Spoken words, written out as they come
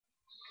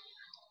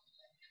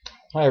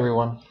Hi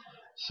everyone.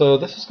 So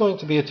this is going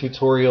to be a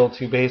tutorial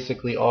to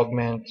basically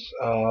augment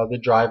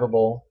the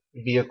drivable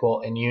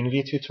vehicle in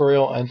Unity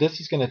tutorial, and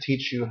this is going to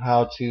teach you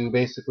how to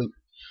basically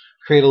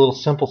create a little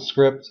simple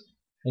script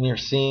in your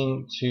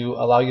scene to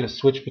allow you to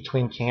switch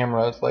between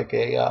cameras, like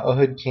a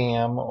hood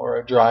cam or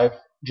a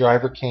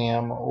driver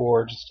cam,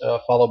 or just a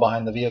follow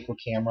behind the vehicle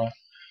camera.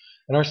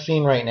 In our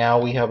scene right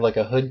now, we have like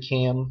a hood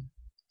cam.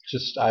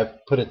 Just I've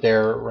put it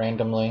there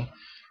randomly,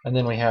 and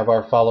then we have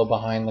our follow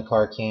behind the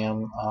car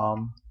cam.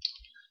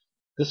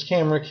 This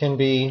camera can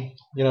be,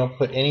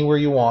 put anywhere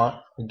you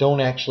want. We don't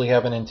actually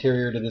have an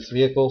interior to this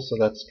vehicle, so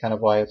that's kind of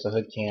why it's a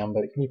hood cam,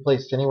 but it can be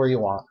placed anywhere you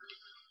want.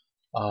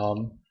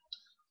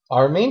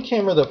 Our main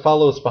camera that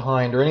follows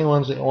behind, or any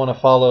ones that you want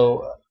to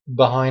follow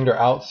behind or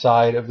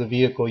outside of the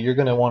vehicle, you're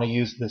going to want to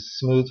use this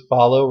smooth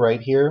follow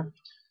right here,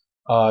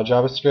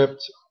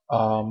 JavaScript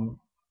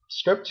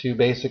script to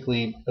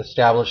basically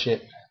establish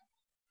it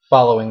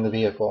following the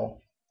vehicle.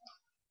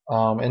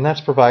 And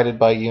that's provided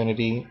by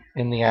Unity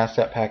in the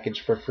asset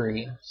package for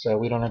free, so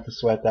we don't have to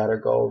sweat that or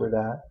go over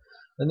that.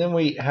 And then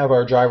we have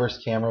our driver's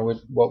camera with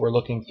what we're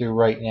looking through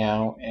right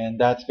now, and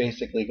that's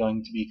basically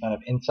going to be kind of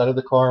inside of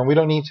the car, and we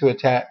don't need to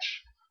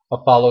attach a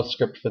follow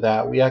script for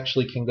that. We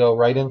actually can go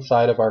right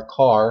inside of our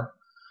car,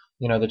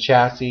 the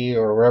chassis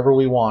or wherever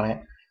we want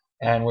it,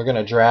 and we're going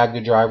to drag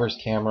the driver's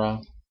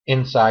camera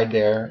inside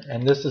there.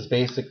 And this is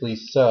basically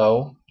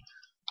so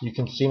you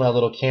can see my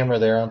little camera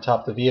there on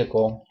top of the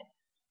vehicle.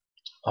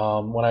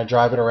 When I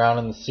drive it around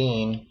in the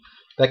scene,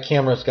 that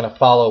camera is going to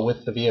follow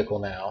with the vehicle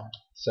now.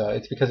 So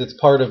it's because it's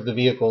part of the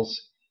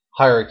vehicle's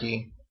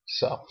hierarchy.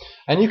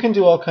 And you can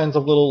do all kinds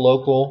of little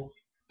local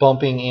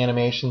bumping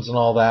animations and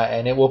all that,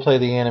 and it will play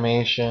the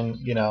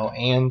animation,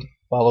 and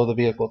follow the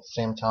vehicle at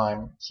the same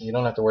time. So you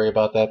don't have to worry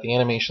about that. The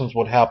animations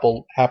would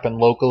happen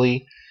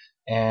locally,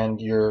 and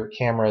your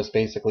camera is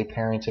basically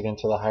parented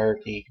into the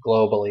hierarchy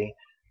globally.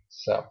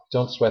 So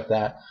don't sweat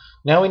that.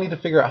 Now we need to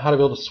figure out how to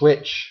be able to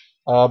switch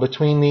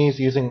between these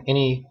using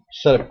any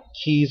set of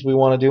keys we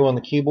want to do on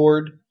the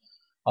keyboard.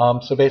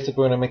 So basically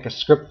we're going to make a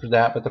script for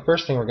that, but the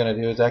first thing we're going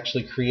to do is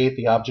actually create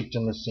the object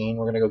in the scene.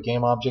 We're going to go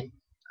game object,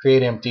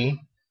 create empty.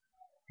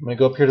 I'm going to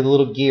go up here to the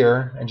little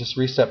gear and just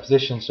reset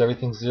position so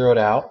everything's zeroed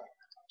out.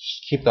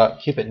 Just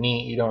keep it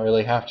neat. You don't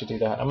really have to do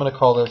that. I'm going to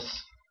call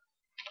this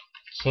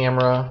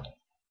camera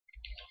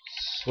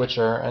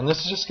switcher, and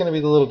this is just going to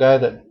be the little guy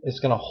that is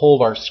going to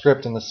hold our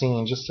script in the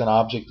scene, just an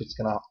object that's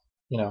going to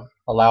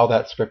allow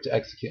that script to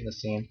execute in the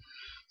scene.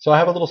 So I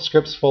have a little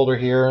scripts folder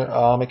here.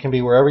 It can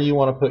be wherever you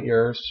want to put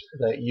yours,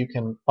 that you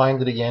can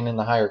find it again in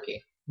the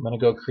hierarchy. I'm going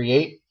to go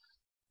create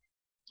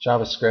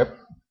JavaScript,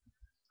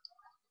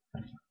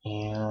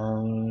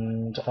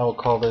 and I will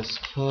call this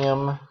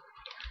cam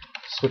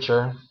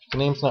switcher. The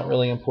name's not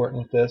really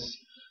important with this.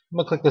 I'm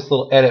going to click this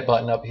little edit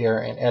button up here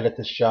and edit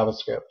this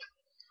JavaScript.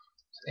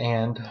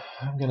 And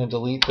I'm going to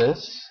delete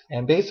this,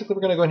 and basically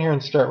we're going to go in here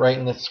and start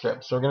writing this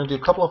script. So we're going to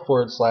do a couple of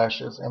forward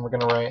slashes, and we're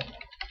going to write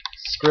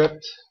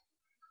script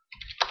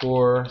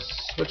for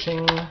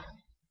switching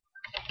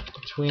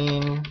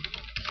between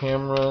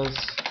cameras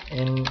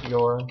in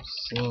your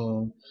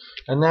scene.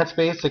 And that's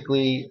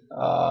basically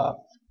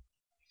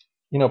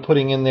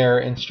putting in their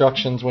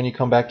instructions when you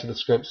come back to the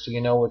script, so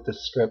you know what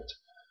this script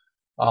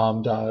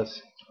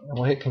does. And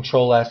we'll hit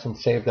Control S and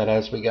save that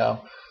as we go.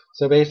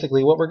 So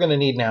basically what we're going to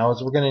need now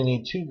is we're going to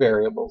need two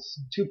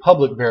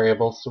public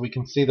variables, so we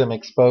can see them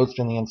exposed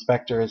in the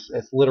inspector as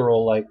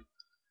literal, like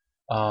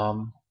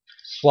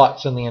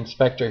slots in the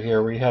inspector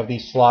here, where you have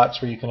these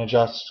slots where you can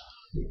adjust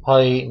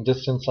height and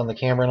distance on the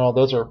camera and all.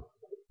 Those are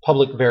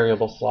public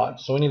variable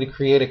slots. So we need to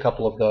create a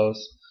couple of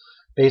those.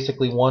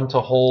 Basically one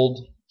to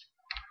hold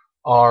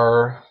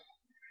our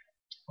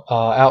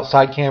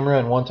outside camera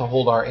and one to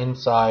hold our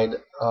inside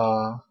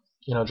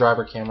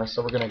driver camera.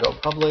 So we're going to go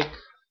public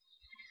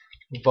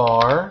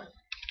var,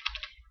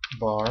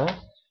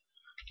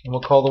 and we'll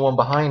call the one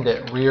behind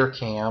it rear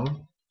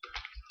cam,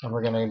 and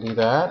we're going to do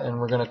that, and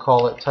we're going to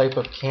call it type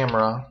of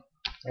camera,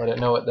 let it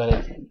know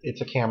that it's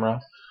a camera.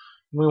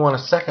 We want a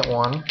second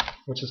one,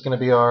 which is going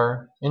to be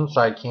our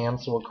inside cam,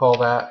 so we'll call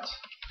that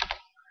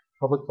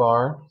public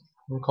var, and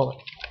we'll call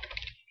it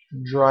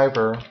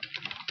driver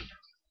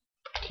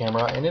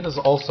camera, and it is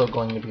also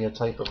going to be a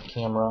type of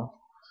camera.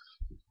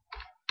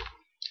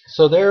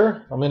 So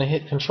there, I'm going to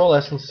hit Control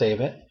S and save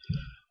it.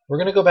 We're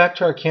going to go back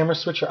to our camera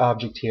switcher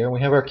object here. We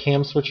have our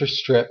cam switcher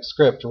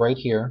script right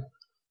here.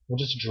 We'll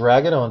just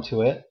drag it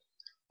onto it,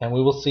 and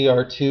we will see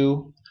our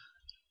two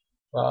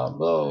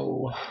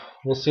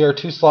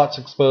slots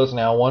exposed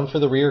now, one for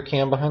the rear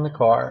cam behind the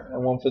car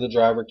and one for the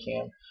driver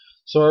cam.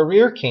 So our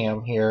rear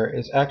cam here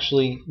is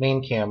actually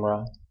main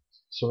camera.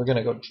 So we're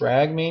going to go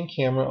drag main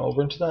camera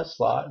over into that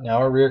slot. Now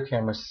our rear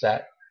camera is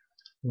set.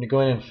 I'm going to go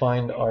in and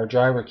find our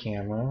driver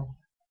camera.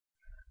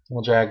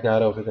 We'll drag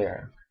that over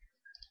there.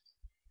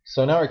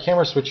 So now our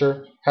camera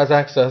switcher has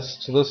access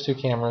to those two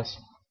cameras.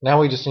 Now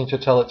we just need to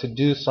tell it to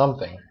do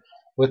something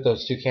with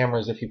those two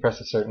cameras if you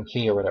press a certain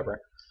key or whatever.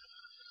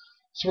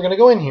 So we're going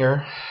to go in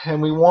here,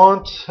 and we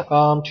want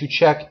to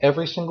check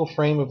every single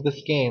frame of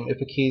this game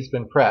if a key's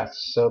been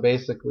pressed. So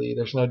basically,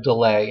 there's no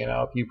delay. You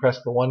know, if you press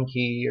the 1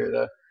 key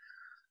or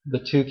the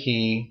 2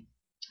 key,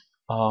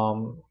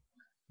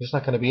 there's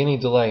not going to be any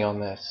delay on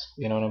this.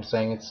 You know what I'm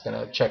saying? It's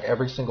going to check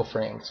every single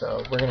frame.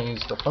 So we're going to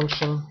use the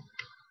function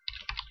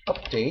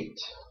update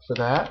for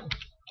that.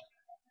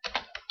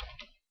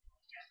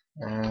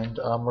 And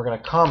we're going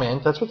to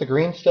comment. That's what the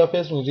green stuff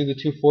is when you do the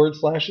 2 forward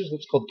slashes.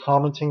 It's called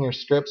commenting your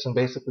scripts, and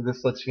basically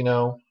this lets you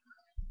know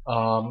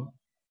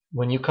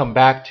when you come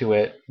back to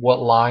it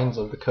what lines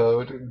of the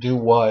code do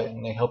what,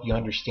 and they help you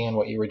understand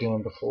what you were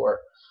doing before.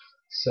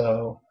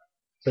 So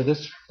for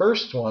this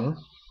first one,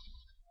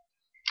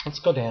 let's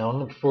go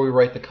down. Before we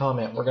write the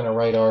comment, we're going to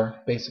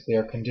write basically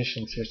our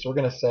conditions here. So we're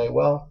going to say,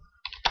 well,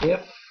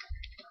 if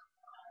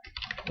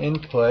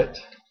input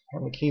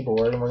on the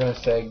keyboard, and we're going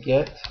to say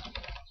get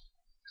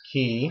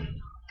key,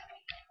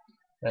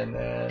 and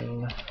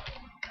then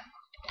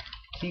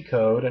key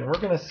code, and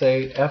we're going to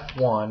say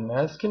F1.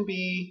 Now, this can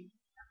be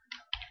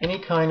any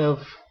kind of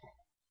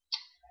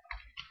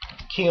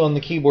key on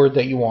the keyboard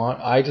that you want.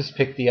 I just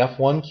picked the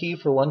F1 key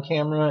for one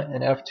camera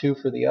and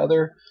F2 for the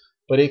other,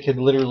 but it could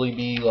literally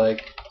be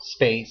like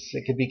space.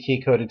 It could be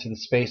key coded to the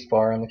space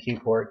bar on the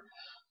keyboard.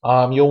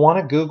 You'll want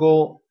to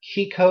Google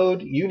key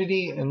code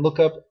Unity and look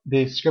up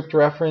the script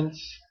reference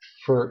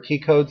for key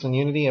codes in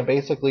Unity, and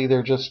basically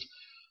they're just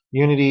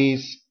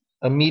Unity's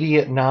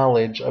immediate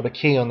knowledge of a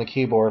key on the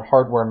keyboard,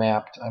 hardware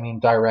mapped,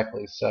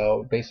 directly.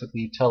 So basically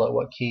you tell it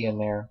what key in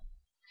there.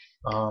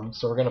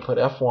 So we're going to put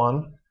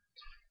F1,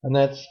 and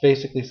that's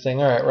basically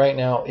saying, alright, right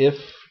now if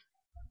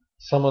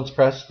someone's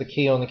pressed the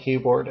key on the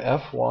keyboard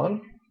F1,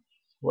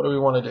 what do we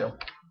want to do?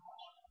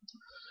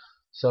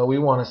 So we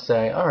want to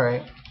say,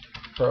 alright,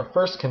 for our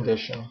first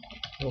condition,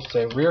 we'll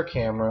say rear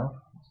camera,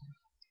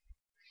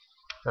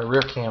 or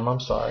rear cam,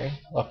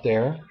 up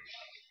there,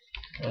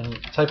 and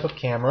type of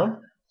camera,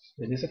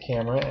 it is a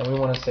camera, and we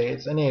want to say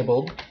it's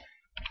enabled.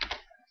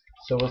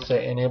 So we'll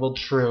say enabled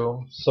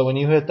true. So when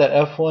you hit that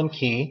F1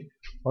 key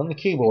on the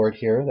keyboard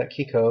here, that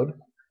key code,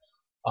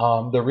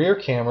 the rear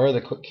camera,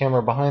 the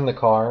camera behind the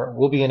car,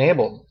 will be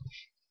enabled.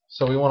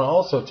 So we want to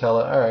also tell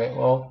it, alright,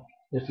 well,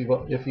 if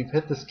you've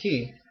hit this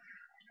key,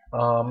 we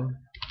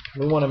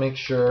want to make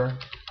sure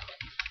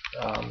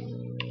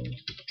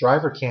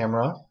driver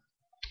camera,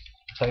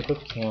 type of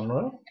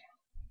camera,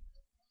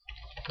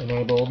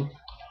 enabled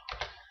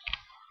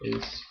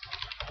is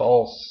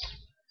false.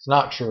 It's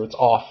not true, it's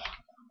off.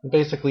 It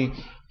basically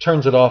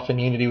turns it off in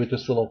Unity with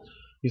these little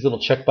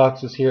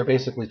checkboxes here. It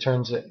basically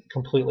turns it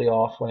completely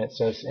off when it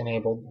says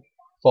enabled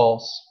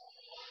false.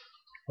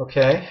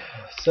 Okay,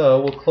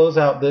 so we'll close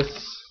out this.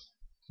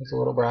 There's a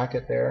little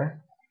bracket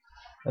there.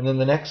 And then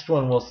the next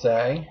one will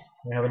say,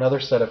 we have another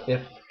set of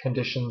if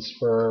conditions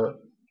for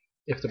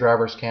if the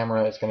driver's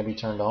camera is going to be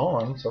turned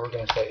on. So we're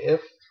going to say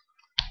if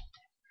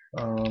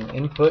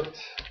input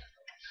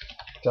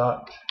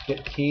dot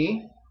get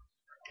key,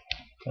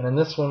 and in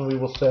this one we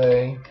will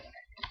say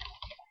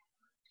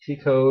key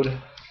code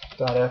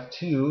dot F2,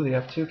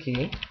 the F2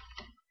 key.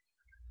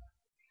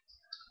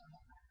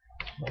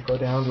 We'll go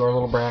down to our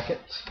little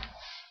bracket,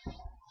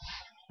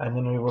 and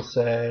then we will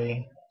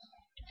say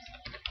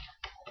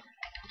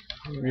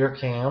rear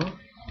cam,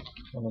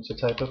 and it's a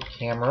type of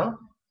camera,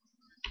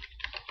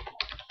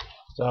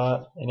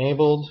 dot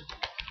enabled,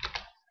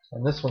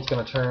 and this one's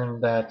going to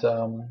turn that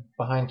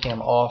behind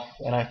cam off,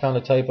 and I found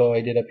a typo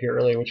I did up here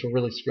earlier which will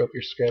really screw up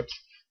your scripts.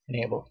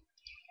 Enabled.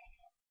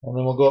 And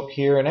then we'll go up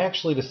here, and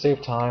actually to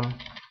save time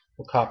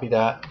we'll copy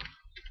that,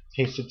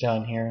 paste it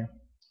down here,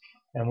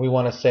 and we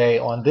want to say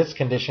on this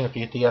condition, if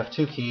you hit the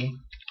F2 key,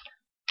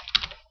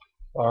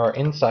 our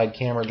inside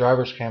camera,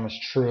 driver's cam, is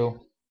true.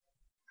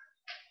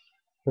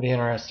 Pretty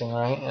interesting,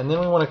 right? And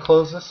then we want to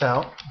close this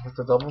out with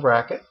the double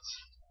brackets,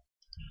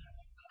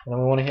 and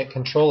then we want to hit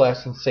Control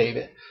S and save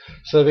it.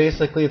 So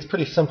basically it's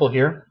pretty simple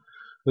here.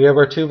 We have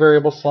our 2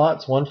 variable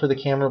slots, one for the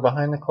camera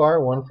behind the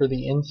car, one for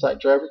the inside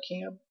driver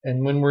cam.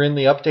 And when we're in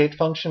the update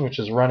function, which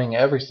is running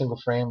every single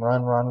frame,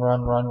 run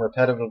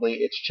repetitively,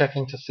 it's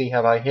checking to see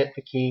have I hit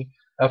the key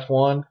F1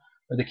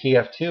 or the key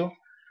F2.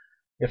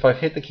 If I've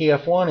hit the key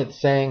F1, it's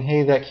saying,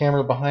 hey, that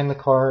camera behind the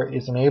car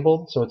is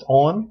enabled, so it's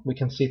on, we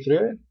can see through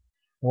it. And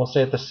we'll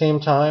say at the same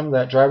time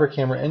that driver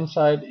camera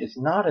inside is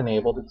not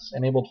enabled, it's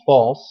enabled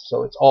false,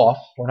 so it's off,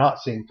 we're not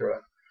seeing through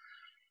it.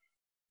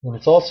 And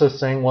it's also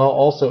saying, well,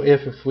 also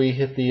if we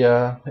hit the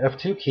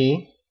F2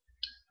 key,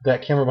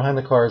 that camera behind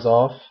the car is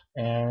off,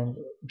 and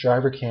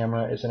driver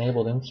camera is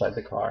enabled inside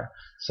the car.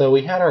 So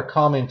we had our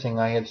commenting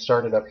I had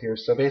started up here.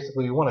 So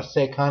basically we want to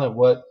say kind of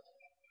what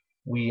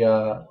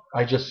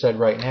I just said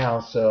right now.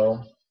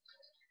 So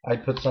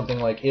I'd put something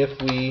like,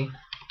 if we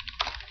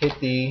hit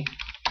the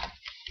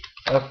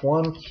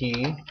F1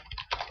 key,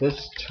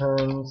 this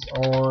turns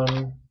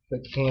on the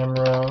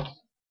camera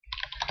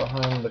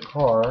behind the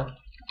car,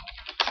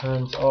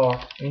 turns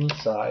off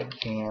inside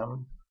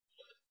cam.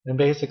 And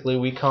basically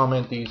we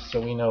comment these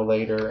so we know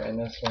later, and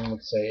this one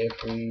would say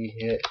if we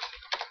hit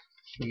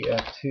the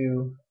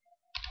F2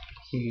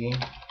 key,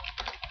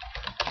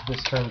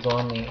 this turns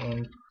on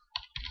the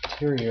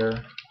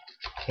interior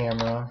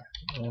camera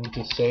and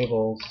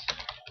disables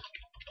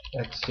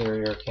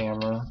exterior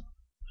camera.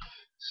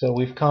 So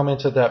we've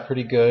commented that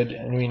pretty good,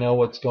 and we know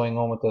what's going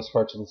on with those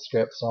parts of the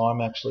script, so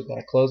I'm actually going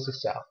to close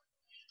this out.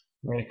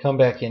 We're going to come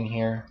back in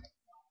here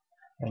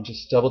and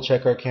just double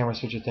check our camera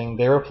switcher thing.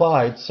 They're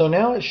applied, so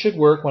now it should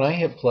work when I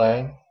hit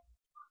play.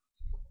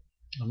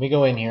 Let me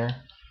go in here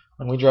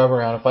and we drive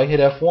around. If I hit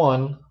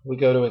F1, we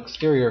go to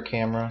exterior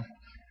camera.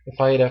 If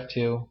I hit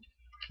F2,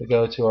 we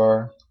go to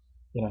our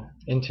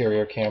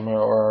interior camera,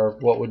 or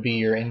what would be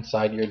your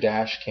inside your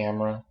dash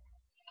camera.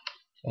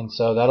 And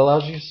so that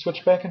allows you to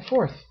switch back and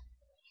forth.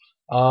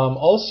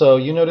 Also,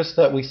 you notice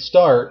that we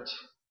start,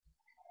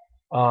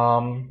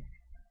 let's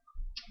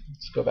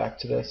go back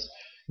to this.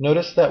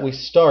 Notice that we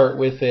start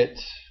with it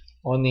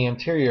on the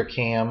interior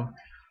cam.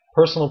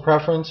 Personal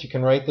preference, you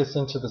can write this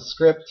into the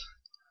script.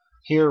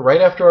 Here,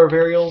 right after our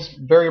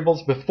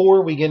variables,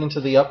 before we get into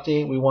the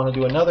update, we want to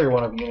do another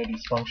one of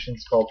Unity's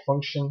functions called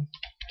function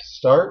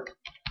start.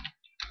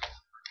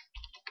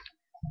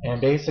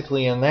 And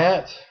basically in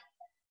that,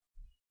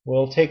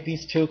 we'll take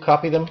these two,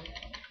 copy them,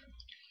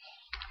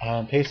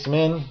 and paste them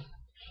in.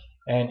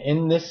 And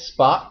in this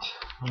spot,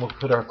 we'll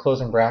put our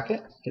closing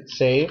bracket, hit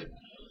save.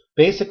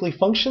 Basically,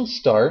 function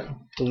start,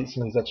 delete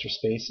some of these extra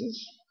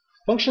spaces.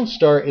 Function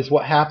start is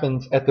what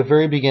happens at the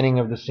very beginning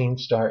of the scene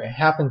start. It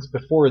happens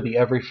before the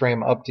every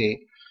frame update.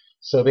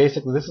 So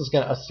basically, this is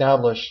going to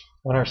establish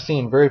when our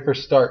scene very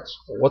first starts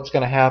what's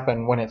going to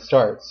happen when it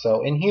starts.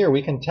 So in here,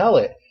 we can tell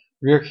it,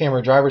 rear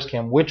camera, driver's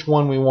cam, which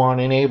one we want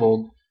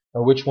enabled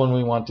or which one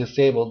we want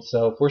disabled.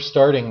 So if we're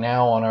starting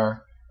now on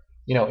our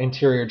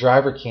interior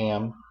driver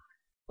cam,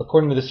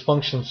 according to this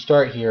function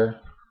start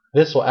here,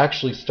 this will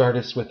actually start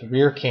us with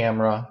rear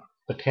camera,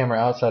 the camera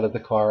outside of the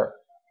car,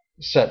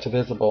 set to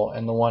visible,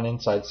 and the one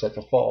inside set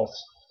to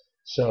false.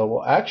 So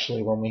we'll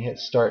actually, when we hit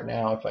start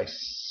now, if I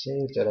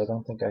saved it, I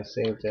don't think I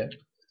saved it.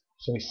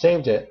 So we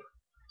saved it.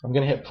 I'm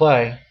going to hit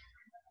play,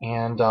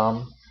 and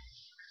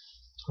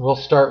we'll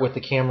start with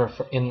the camera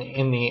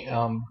in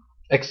the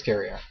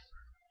exterior.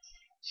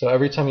 So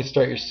every time you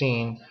start your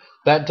scene,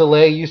 that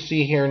delay you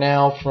see here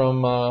now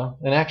from,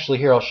 and actually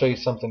here I'll show you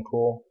something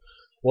cool.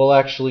 We'll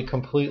actually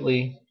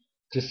completely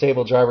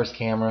disable driver's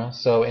camera,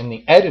 so in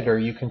the editor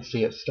you can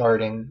see it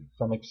starting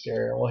from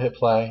exterior. We'll hit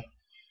play,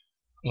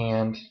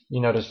 and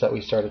you notice that we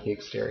start at the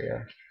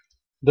exterior.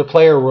 The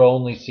player will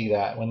only see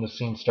that when the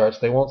scene starts.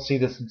 They won't see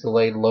this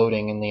delayed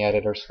loading in the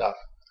editor stuff.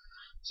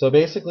 So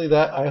basically,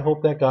 that I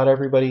hope that got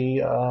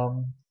everybody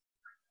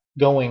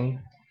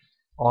going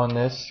on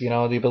this.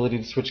 The ability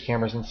to switch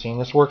cameras and scene.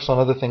 This works on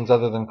other things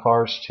other than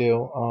cars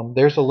too.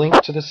 There's a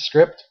link to this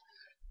script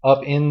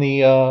up in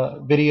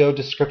the video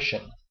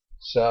description.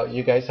 So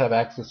you guys have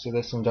access to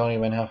this and don't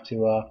even have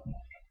to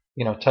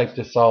type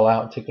this all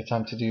out and take the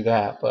time to do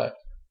that. But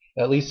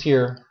at least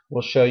here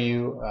we'll show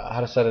you how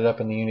to set it up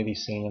in the Unity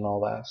scene and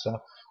all that. So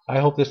I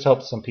hope this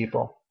helps some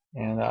people,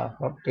 and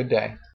good day.